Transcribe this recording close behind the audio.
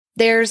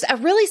There's a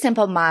really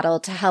simple model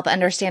to help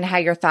understand how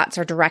your thoughts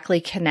are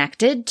directly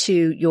connected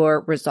to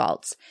your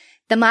results.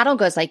 The model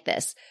goes like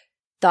this.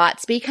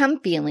 Thoughts become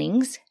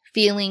feelings,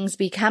 feelings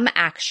become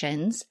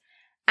actions,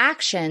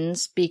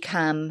 actions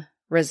become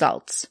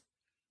results.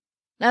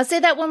 Now I'll say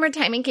that one more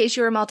time in case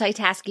you were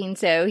multitasking,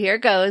 so here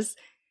it goes.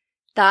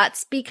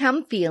 Thoughts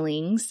become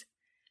feelings,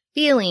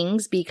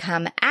 feelings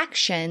become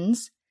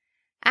actions,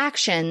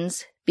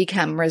 actions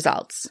become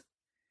results.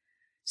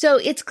 So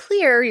it's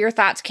clear your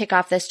thoughts kick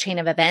off this chain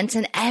of events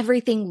and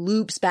everything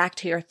loops back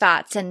to your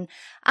thoughts. And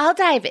I'll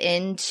dive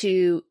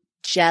into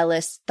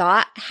jealous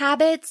thought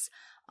habits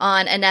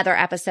on another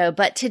episode.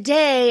 But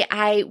today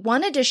I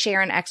wanted to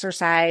share an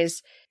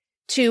exercise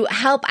to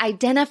help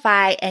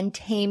identify and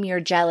tame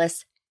your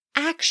jealous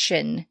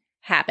action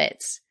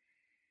habits.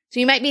 So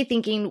you might be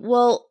thinking,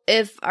 well,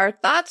 if our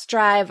thoughts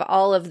drive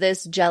all of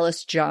this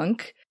jealous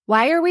junk,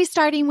 why are we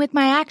starting with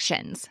my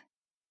actions?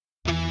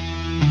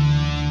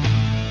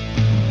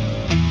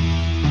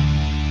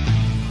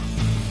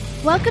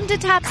 Welcome to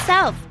Top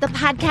Self, the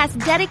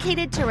podcast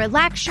dedicated to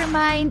relax your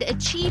mind,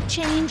 achieve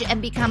change, and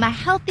become a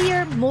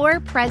healthier, more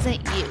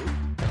present you.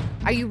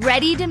 Are you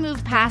ready to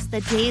move past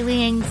the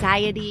daily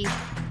anxiety,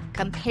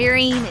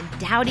 comparing and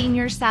doubting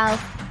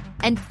yourself,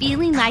 and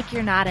feeling like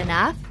you're not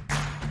enough?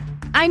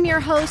 I'm your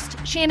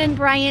host, Shannon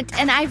Bryant,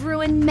 and I've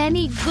ruined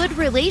many good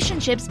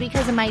relationships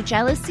because of my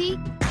jealousy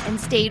and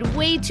stayed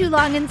way too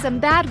long in some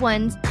bad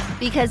ones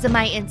because of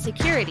my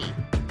insecurity.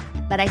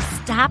 But I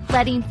stopped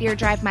letting fear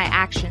drive my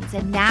actions,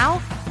 and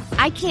now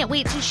I can't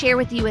wait to share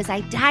with you as I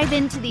dive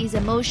into these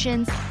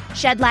emotions,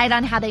 shed light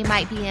on how they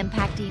might be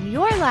impacting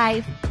your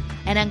life,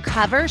 and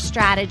uncover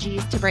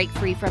strategies to break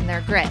free from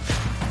their grip.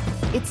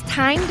 It's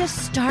time to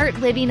start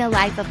living a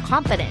life of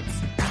confidence.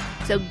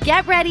 So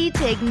get ready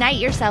to ignite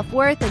your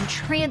self-worth and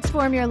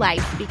transform your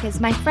life because,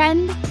 my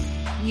friend,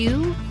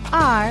 you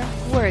are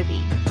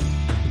worthy.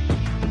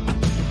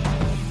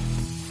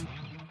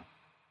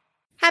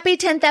 Happy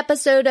 10th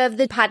episode of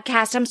the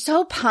podcast. I'm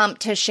so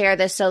pumped to share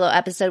this solo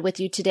episode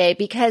with you today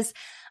because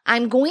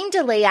I'm going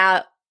to lay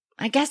out,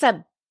 I guess,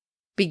 a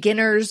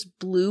beginner's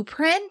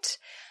blueprint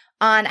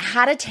on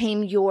how to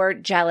tame your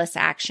jealous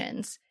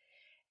actions.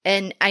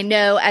 And I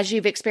know as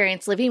you've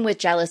experienced, living with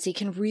jealousy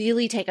can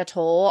really take a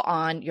toll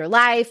on your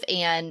life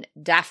and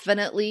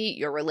definitely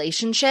your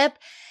relationship.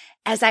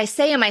 As I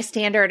say in my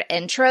standard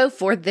intro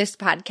for this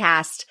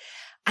podcast,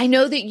 I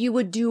know that you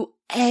would do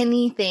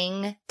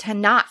anything to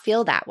not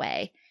feel that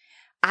way.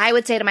 I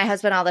would say to my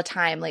husband all the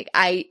time, like,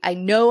 I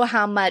know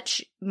how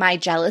much my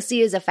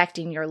jealousy is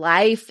affecting your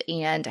life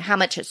and how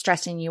much it's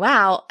stressing you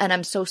out. And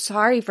I'm so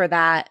sorry for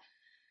that.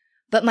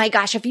 But my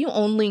gosh, if you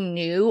only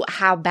knew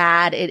how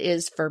bad it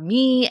is for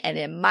me and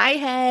in my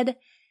head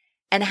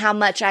and how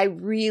much I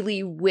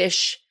really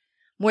wish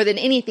more than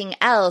anything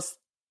else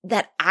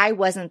that I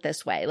wasn't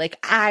this way. Like,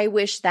 I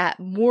wish that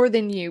more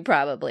than you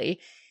probably.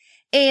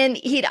 And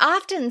he'd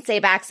often say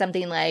back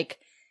something like,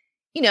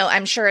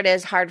 I'm sure it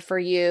is hard for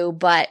you,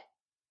 but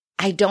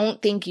I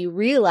don't think you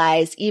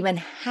realize even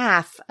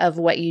half of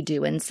what you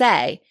do and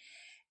say.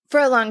 For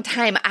a long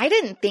time, I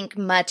didn't think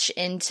much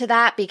into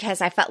that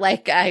because I felt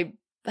like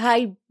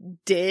I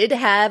did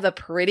have a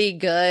pretty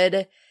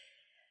good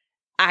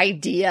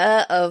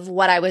idea of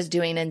what I was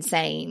doing and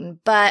saying.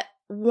 But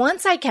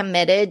once I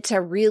committed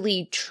to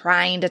really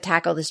trying to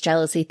tackle this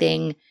jealousy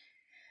thing,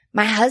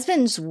 my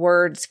husband's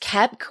words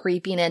kept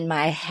creeping in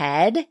my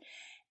head.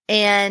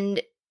 And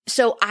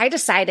so I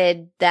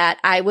decided that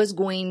I was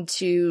going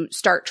to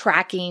start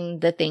tracking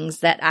the things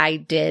that I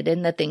did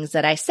and the things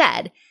that I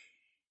said.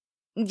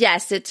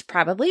 Yes, it's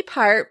probably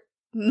part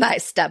my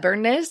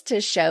stubbornness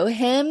to show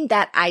him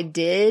that I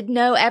did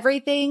know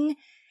everything,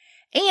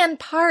 and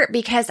part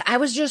because I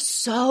was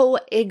just so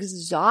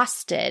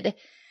exhausted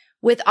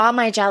with all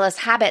my jealous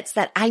habits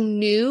that I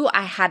knew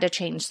I had to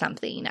change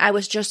something. I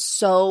was just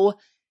so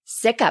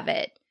sick of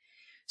it.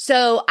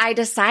 So I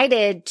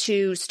decided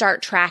to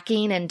start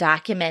tracking and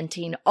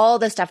documenting all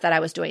the stuff that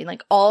I was doing,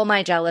 like all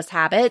my jealous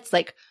habits,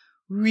 like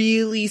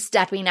really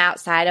stepping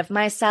outside of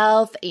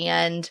myself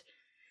and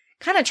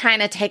kind of trying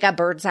to take a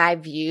bird's eye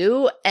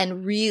view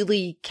and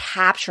really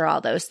capture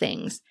all those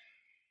things.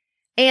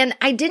 And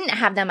I didn't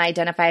have them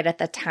identified at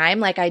the time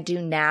like I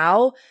do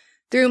now.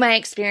 Through my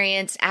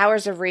experience,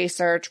 hours of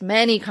research,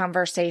 many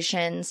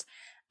conversations,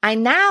 I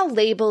now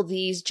label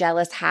these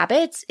jealous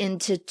habits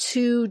into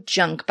two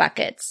junk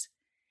buckets: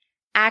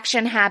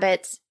 action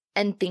habits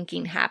and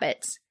thinking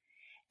habits.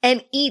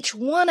 And each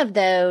one of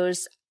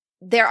those,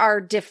 there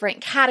are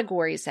different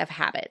categories of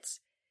habits.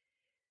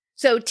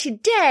 So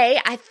today,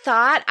 I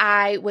thought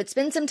I would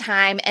spend some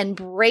time and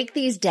break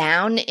these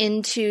down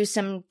into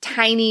some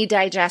tiny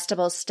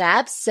digestible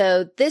steps.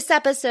 So this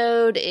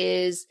episode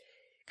is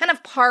kind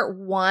of part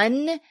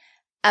one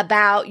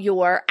about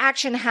your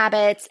action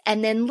habits.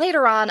 And then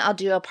later on, I'll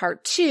do a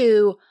part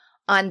two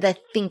on the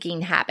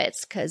thinking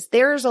habits because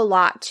there's a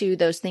lot to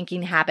those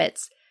thinking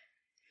habits.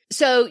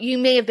 So you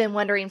may have been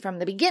wondering from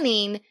the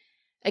beginning,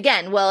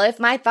 again, well, if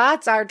my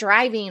thoughts are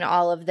driving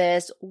all of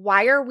this,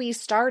 why are we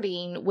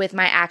starting with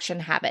my action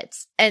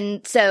habits?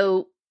 And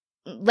so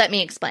let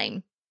me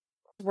explain.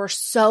 We're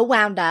so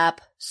wound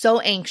up, so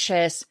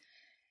anxious,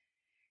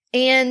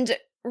 and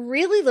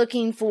really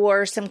looking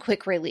for some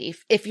quick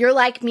relief. If you're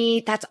like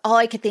me, that's all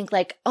I could think,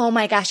 like, oh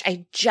my gosh,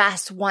 I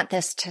just want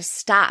this to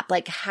stop.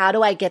 Like, how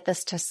do I get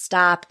this to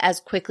stop as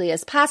quickly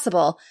as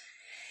possible?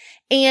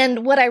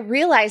 And what I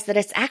realized that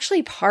it's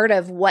actually part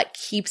of what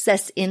keeps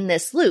us in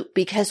this loop,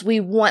 because we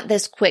want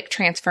this quick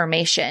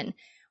transformation.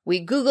 We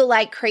Google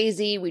like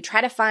crazy. We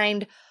try to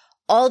find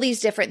all these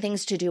different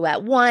things to do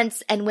at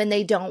once. And when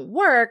they don't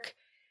work,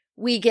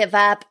 we give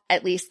up.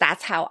 At least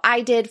that's how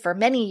I did for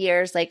many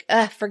years. Like,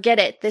 forget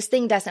it. This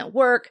thing doesn't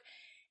work.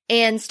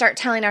 And start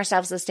telling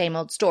ourselves the same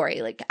old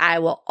story. Like, I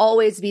will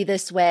always be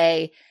this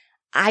way.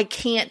 I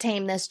can't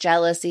tame this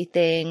jealousy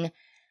thing.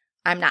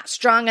 I'm not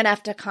strong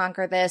enough to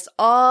conquer this.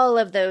 All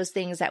of those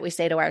things that we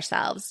say to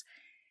ourselves.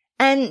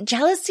 And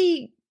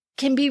jealousy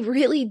can be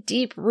really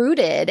deep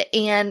rooted,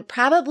 and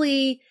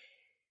probably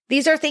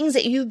these are things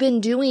that you've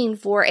been doing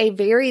for a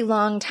very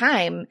long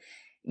time.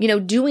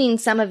 Doing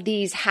some of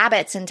these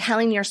habits and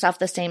telling yourself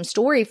the same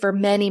story for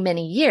many,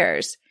 many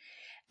years.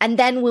 And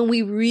then when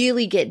we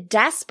really get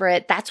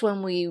desperate, that's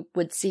when we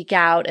would seek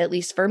out, at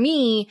least for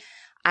me,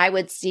 I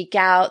would seek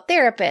out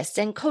therapists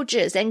and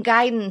coaches and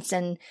guidance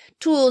and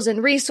tools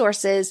and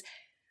resources.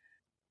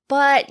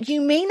 But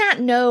you may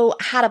not know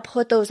how to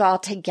put those all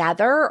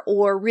together,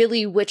 or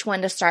really which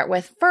one to start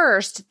with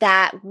first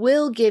that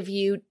will give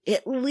you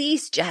at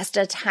least just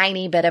a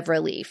tiny bit of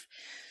relief.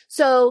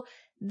 So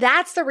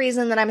that's the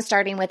reason that I'm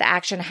starting with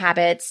action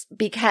habits,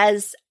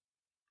 because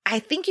I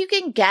think you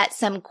can get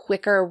some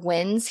quicker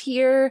wins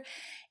here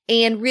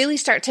and really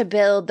start to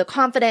build the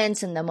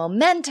confidence and the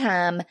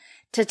momentum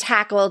to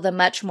tackle the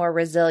much more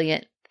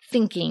resilient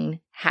thinking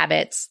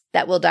habits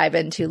that we'll dive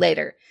into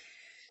later.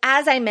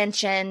 As I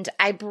mentioned,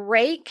 I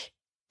break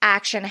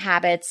action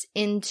habits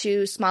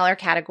into smaller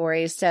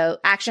categories. So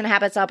action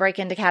habits I'll break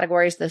into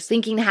categories. Those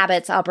thinking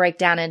habits I'll break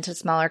down into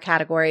smaller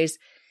categories.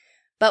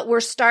 But we're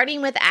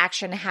starting with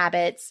action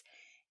habits.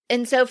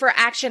 And so for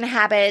action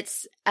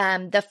habits,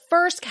 the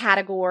first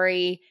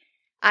category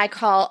I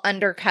call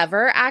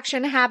undercover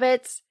action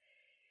habits.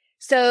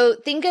 So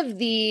think of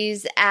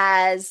these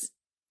as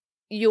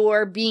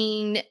you're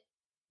being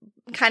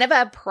kind of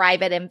a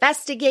private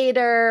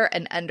investigator,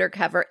 an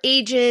undercover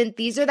agent.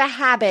 These are the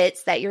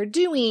habits that you're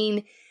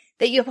doing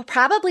that you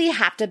probably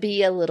have to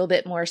be a little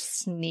bit more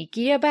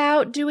sneaky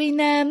about doing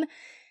them.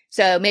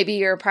 So maybe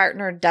your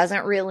partner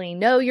doesn't really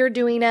know you're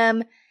doing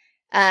them.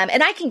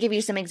 And I can give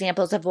you some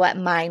examples of what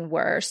mine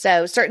were.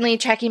 So certainly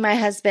checking my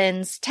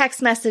husband's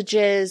text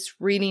messages,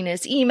 reading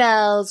his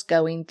emails,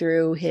 going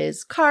through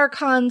his car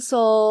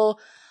console.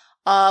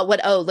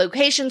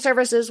 Location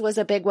services was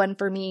a big one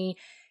for me.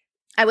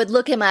 I would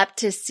look him up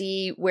to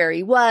see where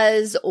he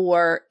was,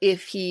 or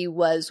if he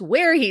was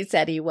where he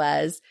said he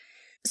was.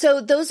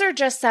 So those are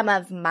just some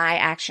of my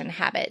action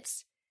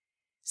habits.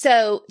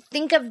 So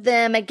think of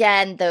them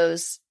again,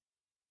 those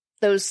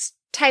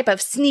type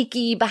of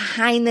sneaky,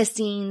 behind the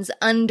scenes,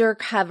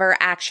 undercover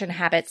action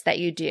habits that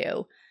you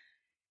do.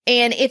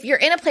 And if you're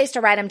in a place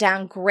to write them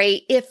down,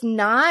 great. If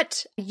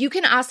not, you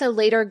can also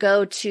later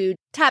go to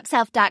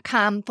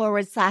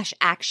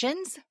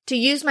topself.com/actions to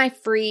use my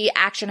free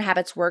action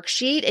habits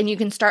worksheet, and you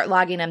can start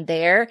logging them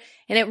there.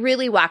 And it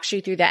really walks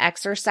you through the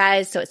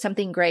exercise. So it's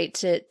something great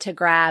to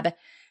grab.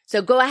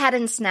 So go ahead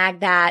and snag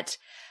that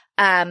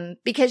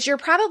because you're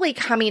probably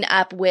coming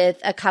up with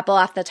a couple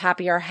off the top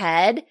of your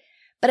head.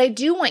 But I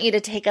do want you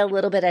to take a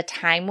little bit of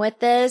time with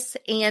this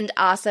and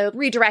also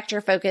redirect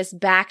your focus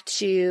back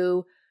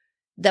to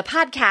the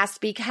podcast,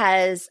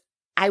 because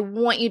I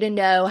want you to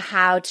know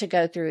how to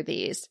go through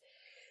these.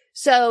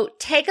 So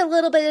take a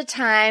little bit of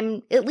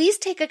time, at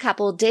least take a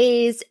couple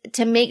days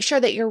to make sure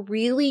that you're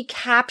really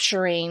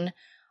capturing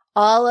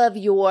all of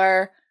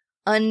your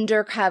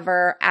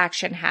undercover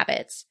action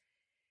habits.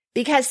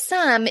 Because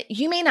some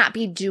you may not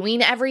be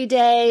doing every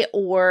day,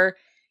 or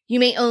you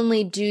may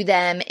only do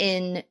them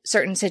in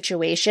certain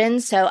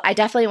situations. So I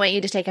definitely want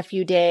you to take a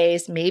few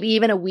days, maybe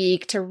even a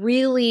week, to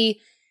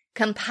really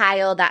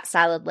compile that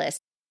solid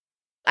list.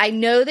 I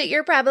know that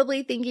you're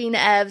probably thinking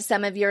of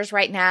some of yours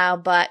right now,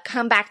 but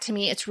come back to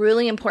me. It's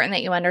really important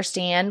that you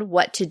understand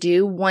what to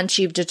do once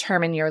you've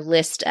determined your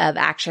list of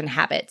action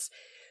habits.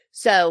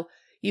 So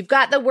you've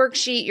got the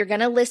worksheet. You're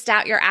going to list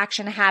out your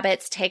action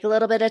habits. Take a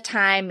little bit of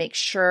time. Make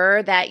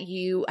sure that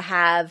you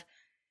have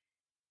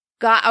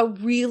got a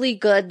really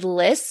good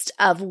list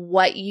of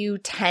what you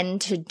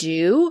tend to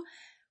do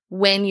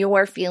when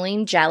you're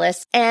feeling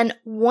jealous. And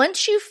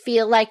once you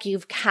feel like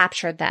you've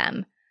captured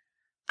them,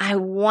 I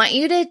want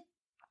you to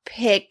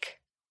pick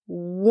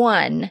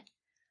one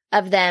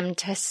of them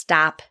to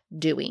stop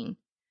doing.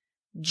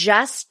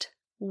 Just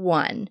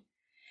one.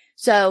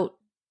 So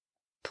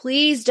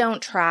please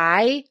don't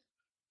try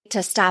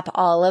to stop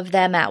all of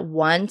them at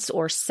once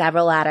or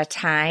several at a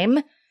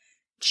time.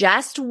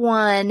 Just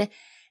one.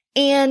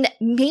 And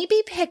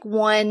maybe pick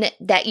one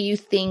that you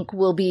think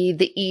will be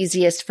the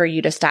easiest for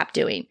you to stop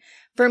doing.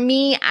 For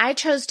me, I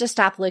chose to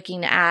stop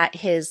looking at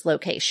his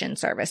location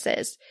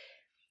services.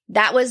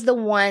 That was the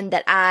one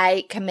that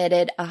I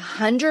committed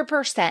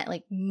 100%,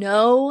 like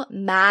no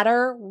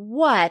matter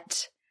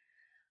what,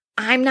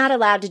 I'm not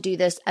allowed to do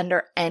this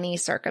under any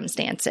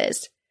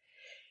circumstances.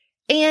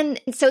 And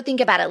so think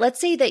about it. Let's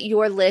say that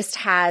your list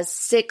has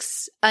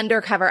 6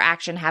 undercover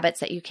action habits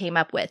that you came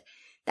up with.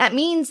 That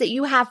means that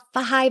you have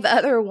 5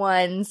 other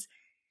ones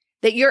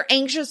that your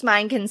anxious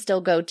mind can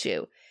still go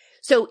to.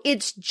 So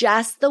it's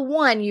just the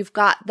one. You've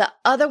got the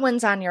other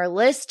ones on your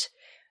list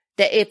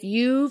that if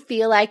you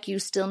feel like you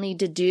still need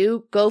to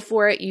do, go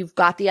for it. You've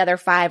got the other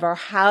 5 or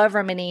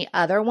however many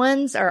other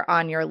ones are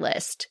on your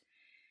list.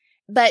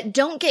 But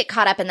don't get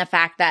caught up in the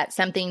fact that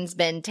something's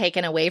been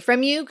taken away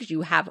from you because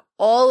you have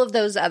all of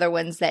those other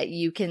ones that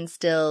you can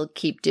still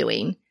keep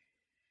doing.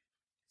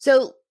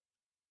 So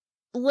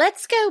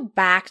let's go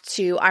back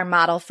to our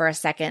model for a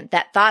second,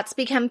 that thoughts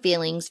become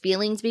feelings,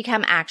 feelings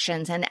become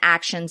actions, and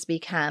actions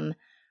become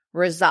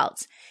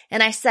results.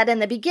 And I said in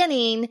the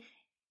beginning,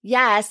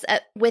 yes,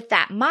 with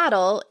that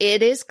model,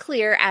 it is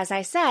clear, as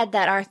I said,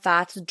 that our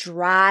thoughts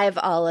drive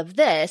all of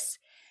this.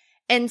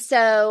 And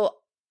so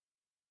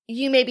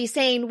you may be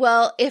saying,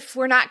 well, if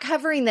we're not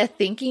covering the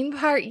thinking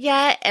part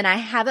yet, and I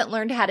haven't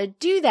learned how to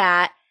do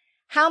that,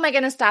 how am I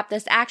going to stop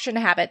this action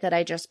habit that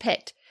I just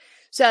picked?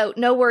 So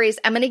no worries.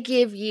 I'm going to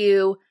give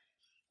you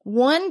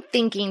one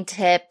thinking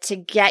tip to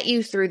get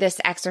you through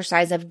this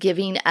exercise of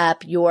giving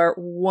up your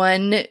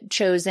one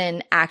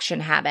chosen action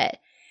habit.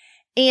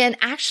 And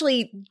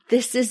actually,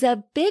 this is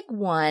a big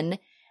one.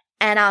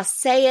 And I'll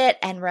say it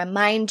and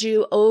remind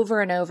you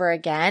over and over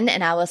again.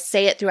 And I will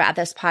say it throughout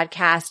this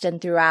podcast and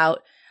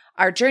throughout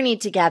our journey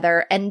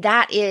together. And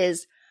that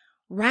is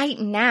right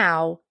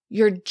now,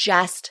 you're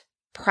just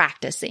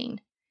practicing,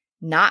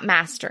 not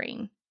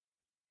mastering.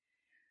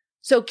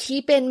 So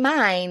keep in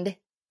mind,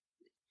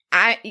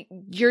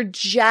 you're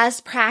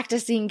just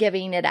practicing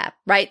giving it up,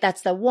 right?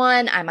 That's the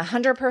one I'm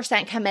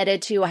 100%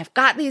 committed to. I've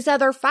got these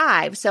other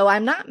 5, so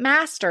I'm not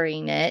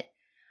mastering it.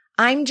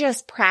 I'm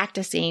just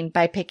practicing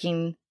by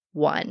picking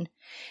one.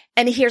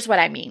 And here's what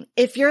I mean.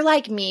 If you're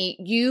like me,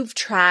 you've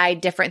tried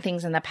different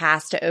things in the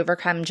past to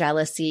overcome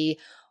jealousy,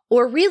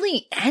 or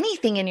really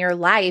anything in your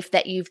life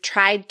that you've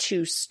tried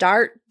to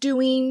start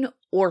doing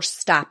or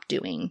stop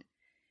doing.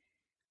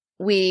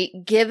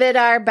 We give it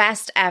our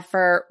best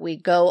effort. We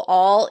go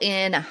all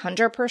in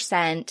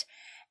 100%.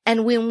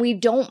 And when we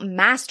don't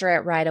master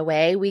it right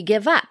away, we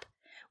give up.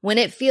 When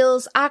it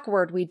feels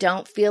awkward, we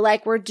don't feel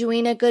like we're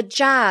doing a good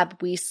job.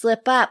 We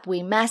slip up.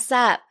 We mess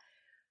up.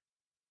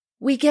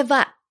 We give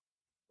up.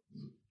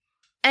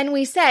 And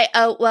we say,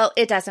 oh, well,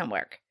 it doesn't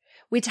work.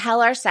 We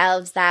tell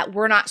ourselves that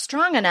we're not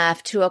strong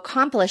enough to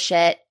accomplish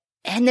it,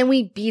 and then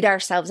we beat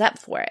ourselves up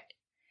for it.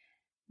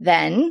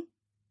 Then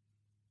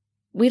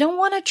we don't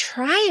want to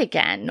try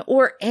again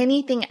or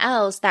anything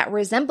else that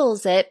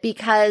resembles it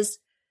because,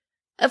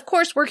 of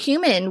course, we're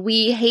human.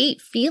 We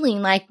hate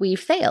feeling like we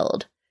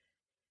failed.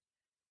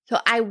 So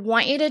I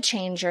want you to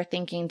change your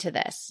thinking to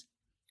this.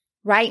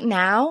 Right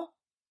now,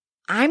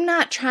 I'm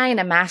not trying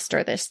to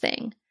master this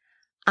thing.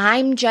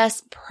 I'm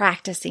just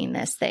practicing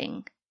this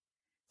thing.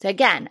 So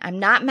again, I'm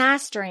not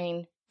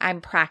mastering, I'm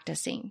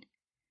practicing.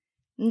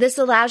 And this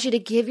allows you to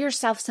give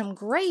yourself some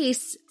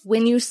grace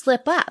when you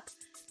slip up.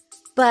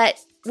 But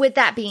with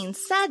that being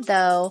said,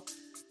 though,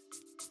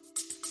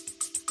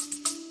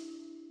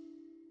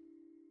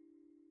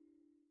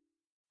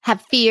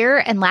 have fear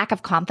and lack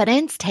of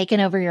confidence taken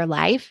over your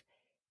life?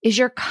 Is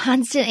your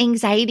constant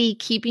anxiety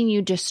keeping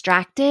you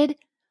distracted,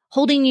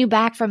 holding you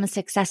back from a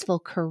successful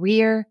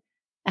career,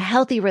 a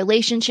healthy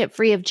relationship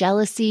free of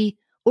jealousy,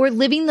 or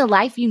living the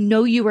life you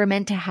know you were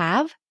meant to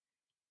have?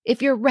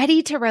 If you're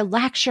ready to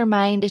relax your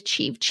mind,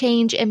 achieve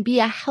change, and be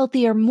a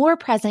healthier, more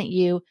present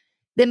you,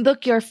 then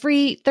book your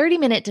free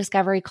 30-minute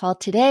discovery call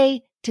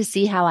today to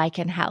see how I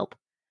can help.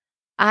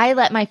 I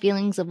let my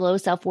feelings of low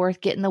self-worth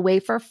get in the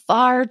way for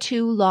far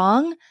too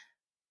long,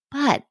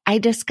 but I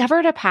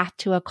discovered a path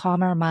to a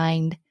calmer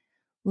mind,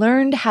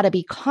 learned how to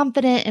be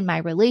confident in my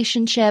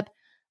relationship,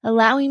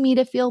 allowing me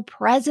to feel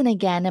present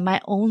again in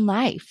my own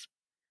life.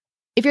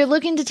 If you're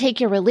looking to take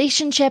your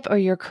relationship or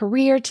your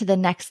career to the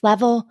next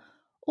level,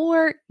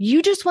 or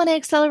you just want to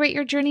accelerate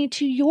your journey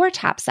to your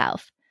top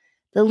self,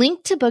 the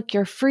link to book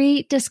your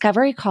free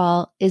discovery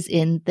call is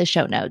in the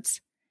show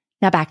notes.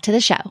 Now back to the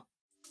show.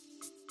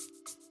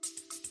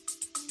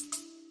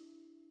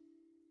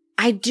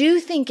 I do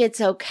think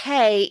it's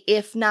okay,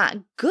 if not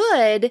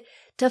good,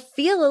 to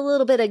feel a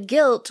little bit of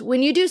guilt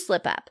when you do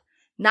slip up.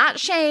 Not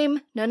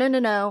shame.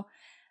 No.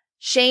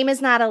 Shame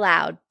is not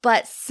allowed,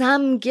 but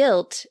some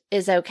guilt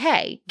is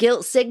okay.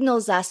 Guilt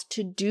signals us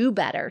to do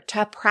better,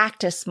 to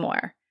practice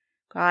more.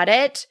 Got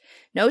it?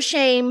 No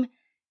shame.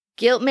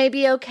 Guilt may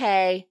be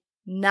okay.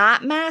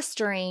 Not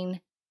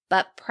mastering,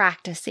 but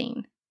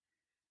practicing.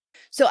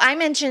 So I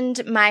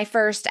mentioned my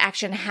first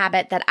action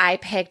habit that I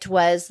picked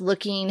was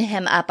looking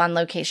him up on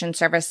location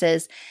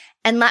services.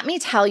 And let me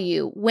tell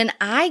you, when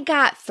I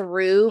got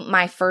through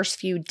my first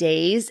few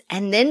days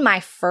and then my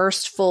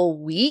first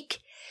full week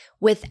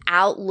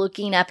without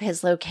looking up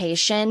his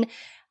location,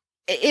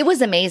 It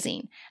was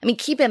amazing. I mean,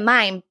 keep in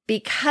mind,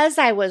 because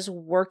I was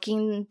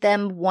working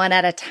them one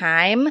at a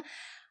time,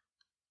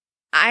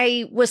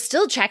 I was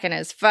still checking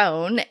his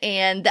phone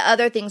and the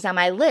other things on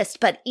my list,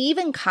 but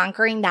even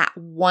conquering that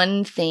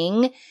one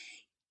thing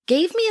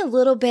gave me a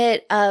little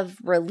bit of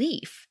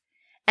relief.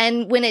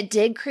 And when it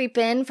did creep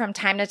in from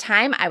time to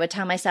time, I would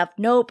tell myself,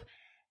 nope,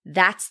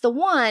 that's the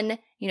one,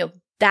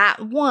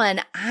 that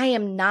one I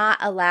am not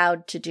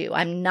allowed to do.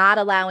 I'm not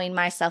allowing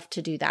myself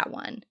to do that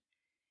one.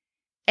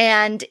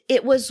 And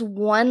it was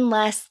one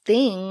less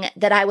thing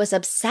that I was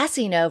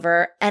obsessing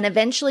over. And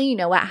eventually, you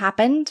know what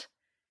happened?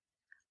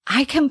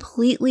 I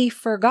completely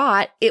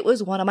forgot it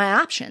was one of my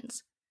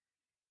options.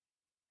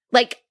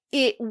 Like,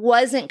 it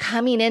wasn't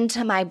coming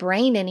into my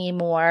brain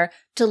anymore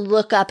to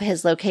look up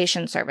his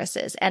location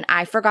services. And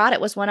I forgot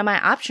it was one of my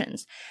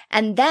options.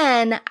 And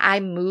then I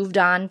moved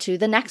on to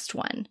the next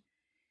one.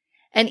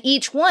 And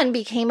each one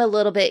became a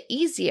little bit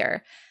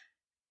easier.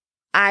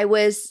 I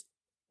was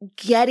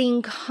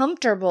getting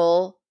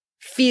comfortable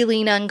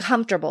feeling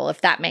uncomfortable,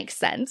 if that makes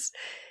sense.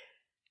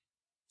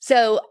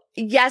 So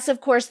yes,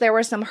 of course, there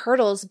were some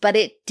hurdles, but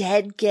it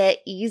did get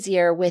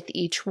easier with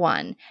each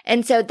one.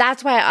 And so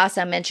that's why I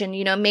also mentioned,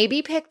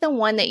 maybe pick the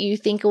one that you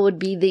think would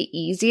be the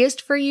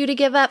easiest for you to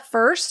give up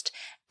first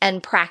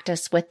and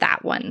practice with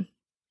that one.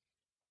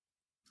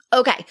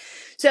 Okay,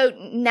 so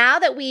now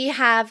that we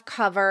have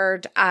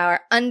covered our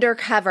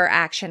undercover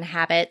action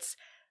habits,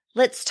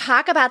 let's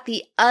talk about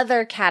the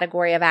other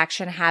category of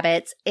action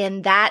habits,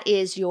 and that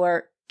is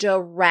your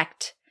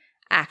direct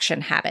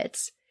action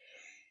habits.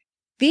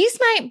 These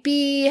might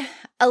be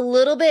a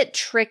little bit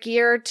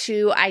trickier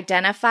to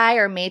identify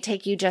or may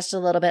take you just a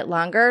little bit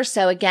longer.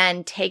 So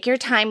again, take your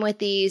time with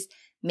these.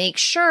 Make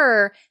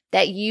sure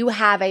that you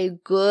have a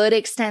good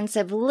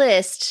extensive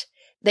list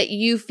that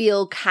you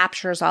feel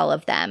captures all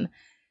of them.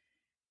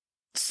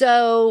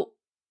 So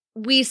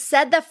we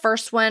said the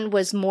first one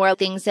was more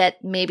things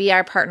that maybe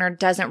our partner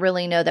doesn't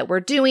really know that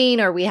we're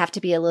doing, or we have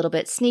to be a little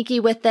bit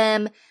sneaky with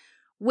them.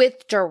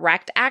 With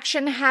direct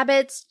action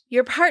habits,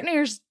 your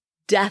partner's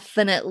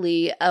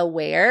definitely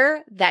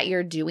aware that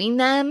you're doing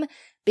them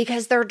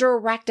because they're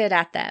directed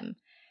at them.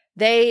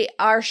 They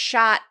are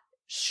shot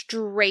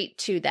straight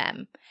to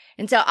them.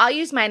 And so I'll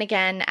use mine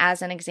again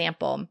as an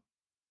example.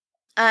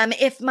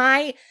 If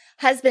my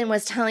husband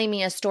was telling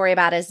me a story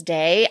about his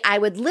day, I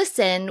would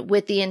listen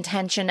with the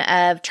intention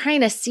of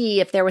trying to see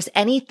if there was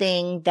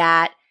anything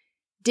that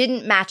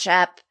didn't match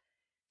up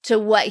to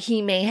what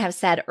he may have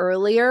said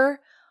earlier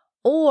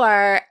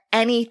or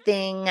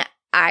anything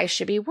I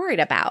should be worried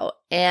about.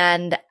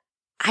 And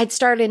I'd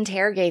start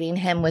interrogating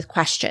him with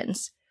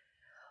questions.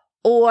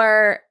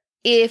 Or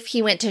if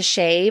he went to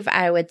shave,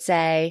 I would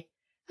say,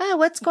 oh,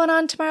 what's going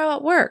on tomorrow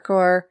at work?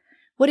 Or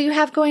what do you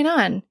have going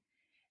on?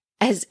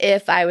 As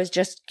if I was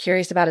just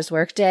curious about his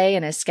workday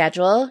and his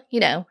schedule,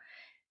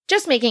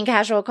 just making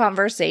casual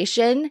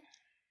conversation.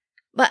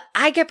 But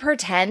I could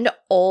pretend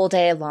all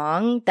day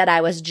long that I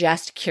was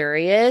just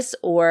curious,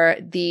 or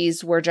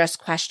these were just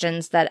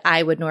questions that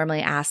I would normally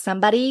ask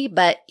somebody.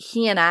 But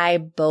he and I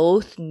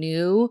both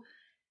knew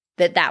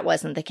that that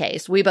wasn't the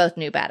case. We both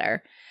knew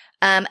better.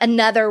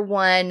 Another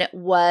one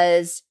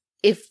was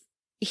if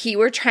he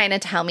were trying to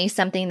tell me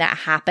something that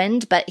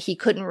happened, but he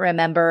couldn't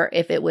remember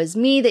if it was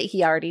me that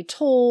he already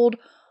told,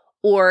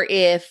 or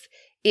if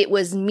it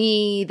was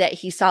me that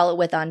he saw it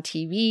with on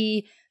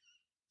TV,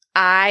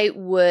 I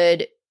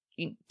would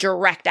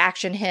direct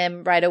action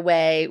him right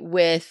away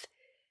with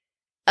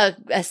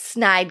a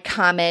snide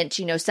comment,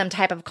 some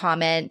type of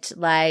comment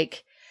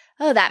like,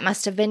 oh, that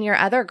must have been your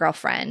other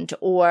girlfriend,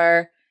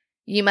 or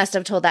you must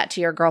have told that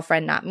to your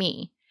girlfriend, not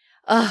me.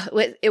 Oh,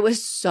 it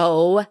was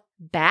so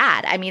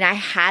bad. I mean, I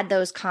had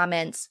those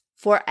comments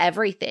for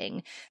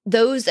everything.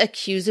 Those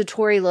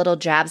accusatory little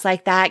jabs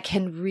like that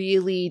can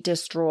really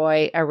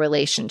destroy a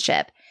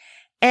relationship.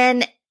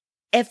 And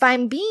if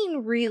I'm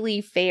being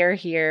really fair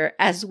here,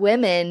 as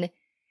women,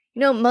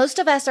 most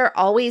of us are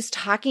always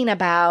talking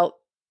about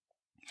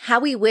how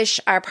we wish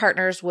our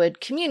partners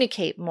would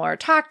communicate more,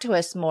 talk to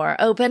us more,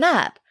 open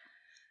up.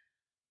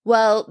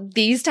 Well,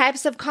 these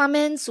types of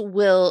comments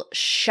will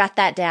shut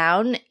that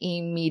down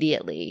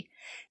immediately.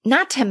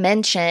 Not to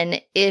mention,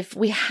 if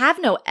we have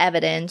no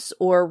evidence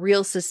or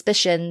real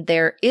suspicion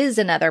there is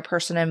another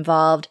person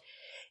involved,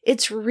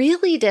 it's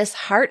really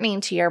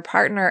disheartening to your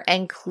partner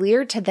and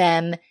clear to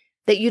them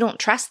that you don't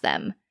trust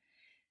them.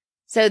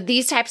 So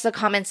these types of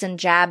comments and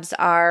jabs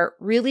are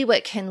really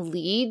what can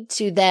lead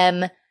to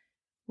them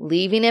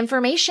leaving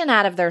information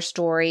out of their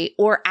story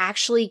or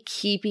actually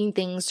keeping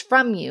things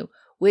from you,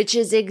 which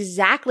is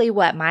exactly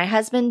what my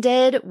husband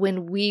did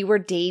when we were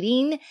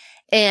dating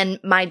and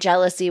my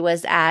jealousy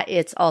was at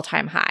its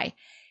all-time high.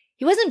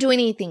 He wasn't doing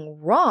anything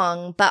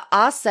wrong, but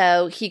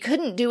also he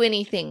couldn't do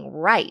anything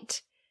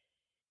right.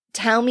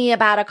 Tell me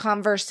about a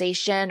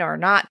conversation or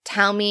not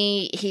tell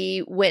me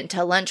he went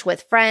to lunch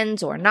with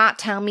friends or not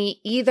tell me,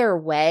 either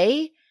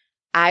way,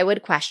 I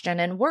would question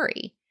and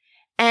worry.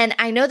 And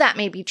I know that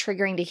may be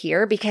triggering to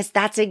hear because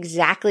that's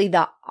exactly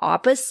the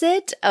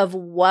opposite of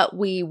what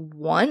we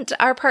want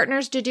our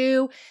partners to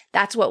do.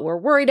 That's what we're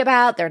worried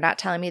about. They're not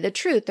telling me the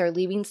truth. They're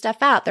leaving stuff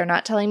out. They're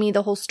not telling me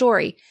the whole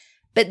story.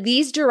 But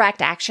these direct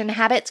action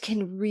habits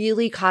can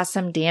really cause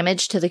some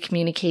damage to the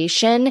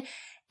communication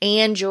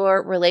and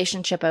your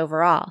relationship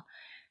overall.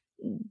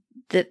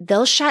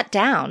 They'll shut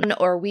down,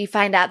 or we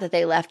find out that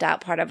they left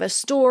out part of a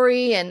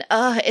story, and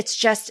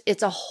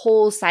it's a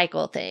whole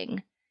cycle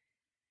thing.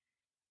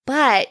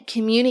 But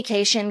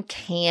communication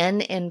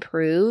can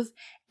improve,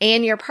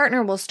 and your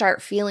partner will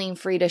start feeling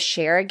free to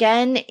share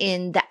again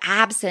in the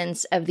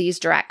absence of these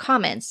direct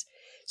comments.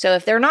 So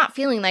if they're not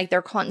feeling like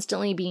they're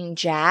constantly being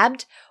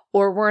jabbed,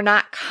 or we're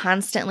not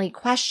constantly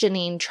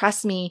questioning,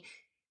 trust me,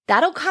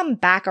 that'll come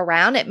back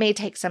around. It may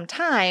take some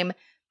time,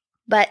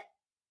 but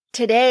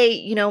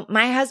today,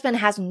 my husband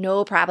has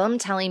no problem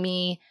telling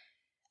me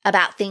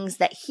about things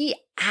that he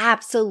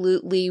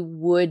absolutely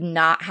would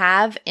not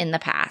have in the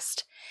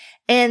past.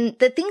 And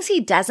the things he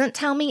doesn't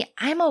tell me,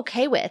 I'm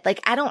okay with. Like,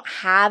 I don't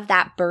have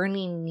that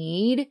burning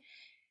need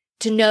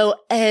to know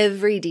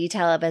every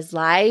detail of his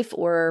life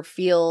or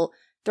feel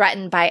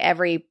threatened by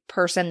every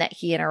person that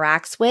he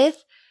interacts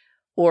with,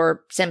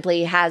 or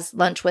simply has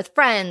lunch with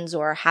friends,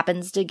 or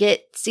happens to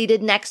get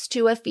seated next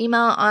to a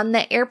female on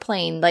the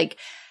airplane. Like,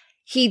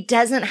 he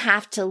doesn't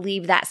have to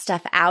leave that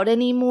stuff out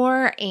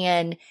anymore.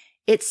 And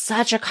it's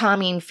such a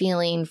calming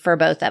feeling for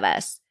both of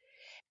us.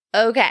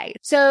 Okay,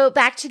 so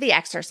back to the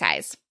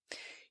exercise.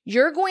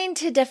 You're going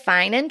to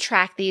define and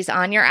track these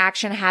on your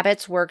action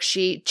habits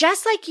worksheet,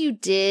 just like you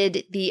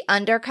did the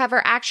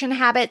undercover action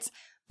habits,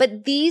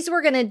 but these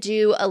we're going to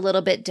do a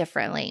little bit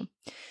differently.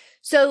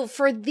 So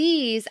for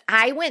these,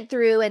 I went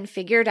through and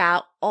figured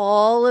out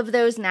all of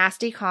those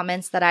nasty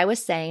comments that I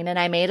was saying, and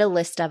I made a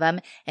list of them,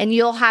 and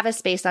you'll have a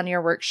space on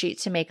your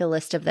worksheet to make a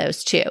list of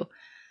those too.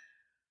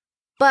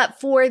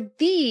 But for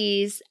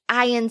these,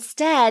 I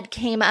instead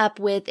came up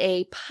with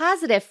a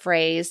positive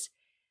phrase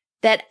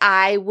that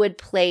I would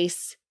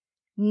place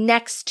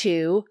next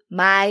to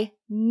my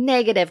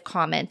negative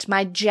comment,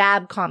 my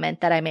jab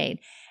comment that I made.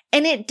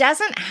 And it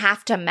doesn't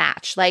have to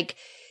match. Like,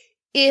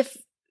 if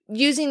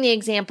using the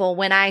example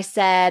when I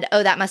said,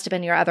 "Oh, that must have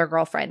been your other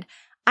girlfriend,"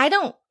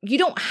 you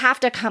don't have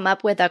to come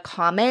up with a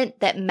comment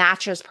that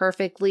matches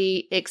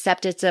perfectly,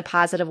 except it's a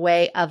positive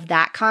way of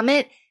that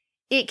comment.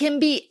 It can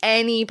be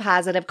any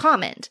positive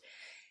comment.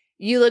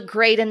 You look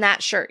great in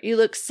that shirt. You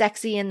look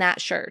sexy in that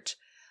shirt.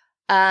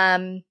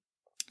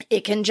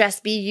 It can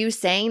just be you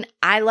saying,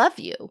 "I love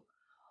you."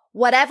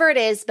 Whatever it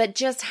is, but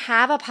just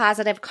have a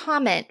positive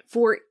comment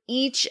for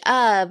each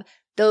of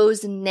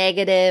those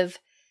negative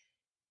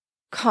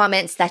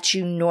comments that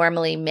you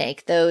normally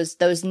make,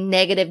 those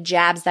negative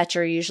jabs that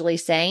you're usually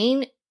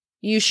saying.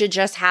 You should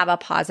just have a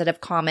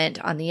positive comment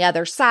on the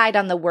other side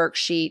on the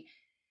worksheet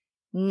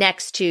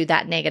next to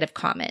that negative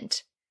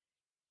comment.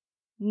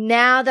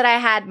 Now that I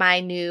had my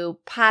new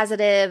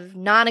positive,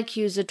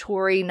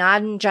 non-accusatory,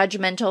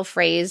 non-judgmental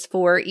phrase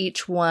for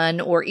each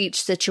one or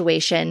each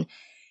situation,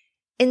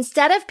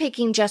 instead of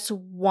picking just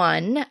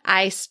one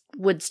I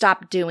would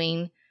stop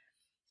doing,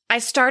 I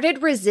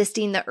started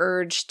resisting the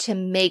urge to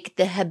make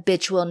the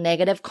habitual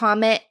negative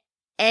comment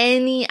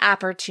any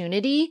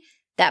opportunity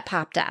that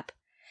popped up.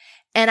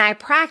 And I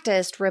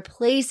practiced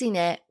replacing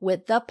it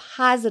with the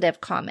positive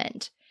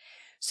comment.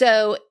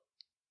 So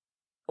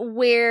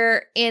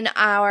where in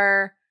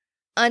our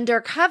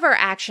undercover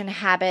action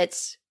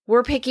habits,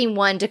 we're picking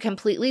one to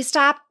completely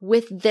stop,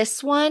 with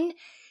this one,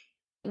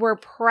 we're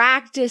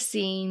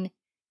practicing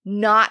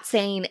not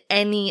saying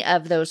any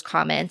of those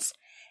comments,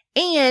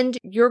 and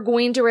you're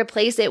going to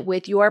replace it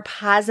with your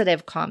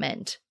positive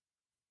comment.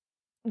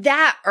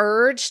 That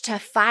urge to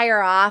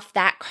fire off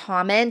that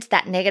comment,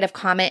 that negative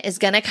comment, is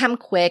going to come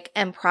quick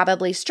and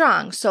probably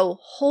strong. So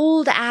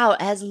hold out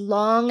as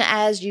long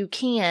as you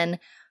can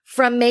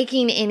from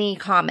making any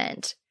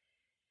comment.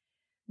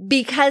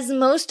 Because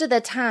most of the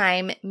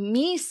time,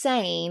 me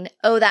saying,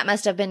 "Oh, that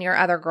must have been your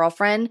other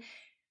girlfriend,"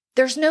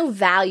 there's no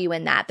value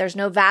in that. There's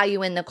no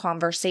value in the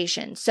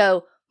conversation.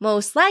 So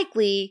most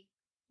likely,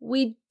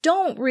 we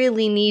don't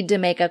really need to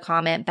make a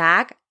comment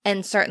back,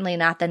 and certainly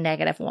not the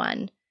negative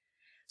one.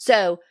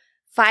 So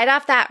fight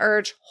off that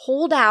urge,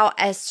 hold out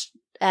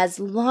as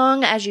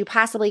long as you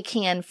possibly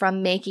can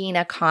from making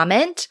a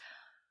comment.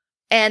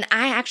 And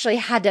I actually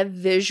had to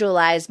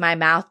visualize my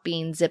mouth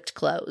being zipped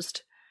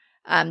closed.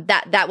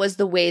 That was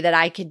the way that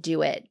I could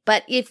do it.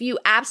 But if you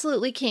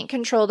absolutely can't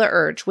control the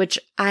urge, which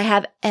I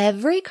have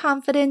every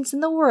confidence in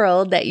the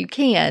world that you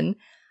can,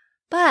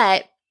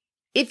 but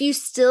if you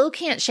still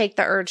can't shake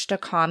the urge to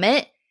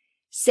comment,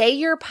 say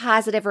your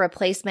positive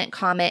replacement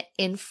comment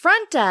in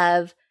front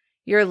of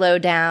your low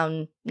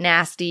down,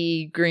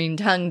 nasty,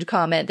 green-tongued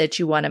comment that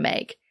you want to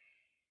make.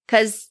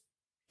 Because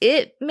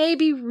it may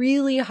be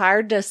really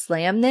hard to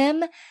slam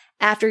them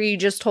after you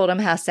just told them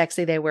how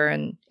sexy they were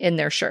in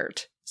their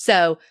shirt.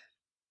 So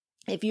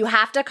if you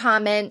have to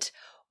comment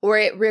or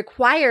it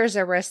requires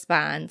a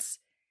response,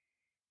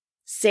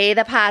 say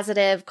the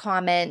positive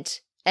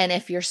comment. And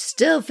if you're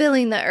still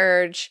feeling the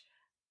urge,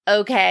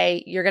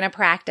 okay, you're going to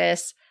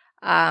practice,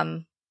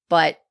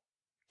 but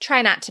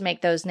try not to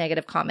make those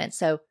negative comments.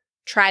 So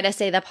try to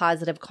say the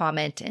positive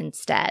comment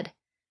instead.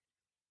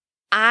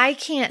 I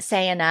can't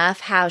say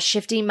enough how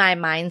shifting my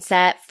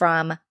mindset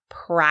from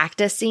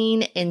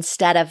practicing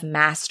instead of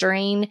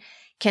mastering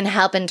can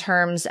help in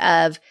terms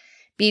of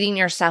beating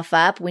yourself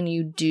up when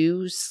you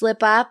do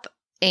slip up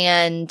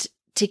and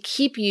to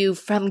keep you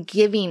from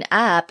giving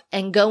up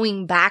and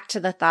going back to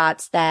the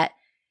thoughts that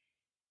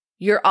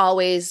you're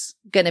always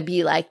going to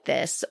be like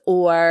this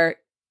or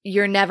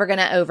you're never going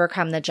to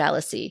overcome the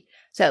jealousy.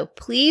 So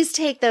please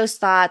take those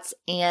thoughts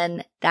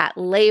and that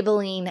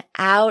labeling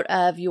out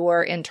of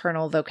your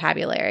internal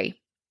vocabulary.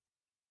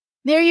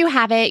 There you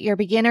have it, your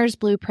beginner's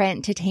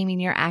blueprint to taming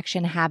your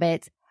action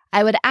habits.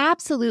 I would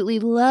absolutely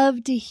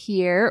love to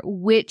hear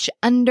which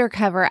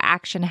undercover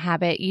action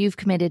habit you've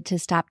committed to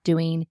stop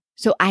doing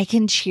so I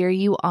can cheer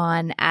you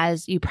on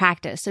as you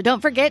practice. So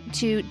don't forget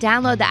to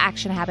download the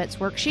Action Habits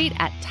worksheet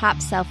at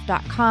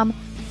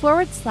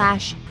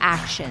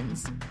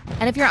topself.com/actions.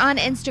 And if you're on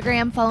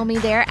Instagram, follow me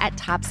there at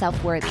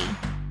topselfworthy.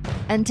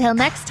 Until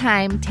next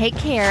time, take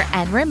care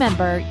and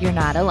remember, you're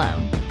not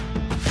alone.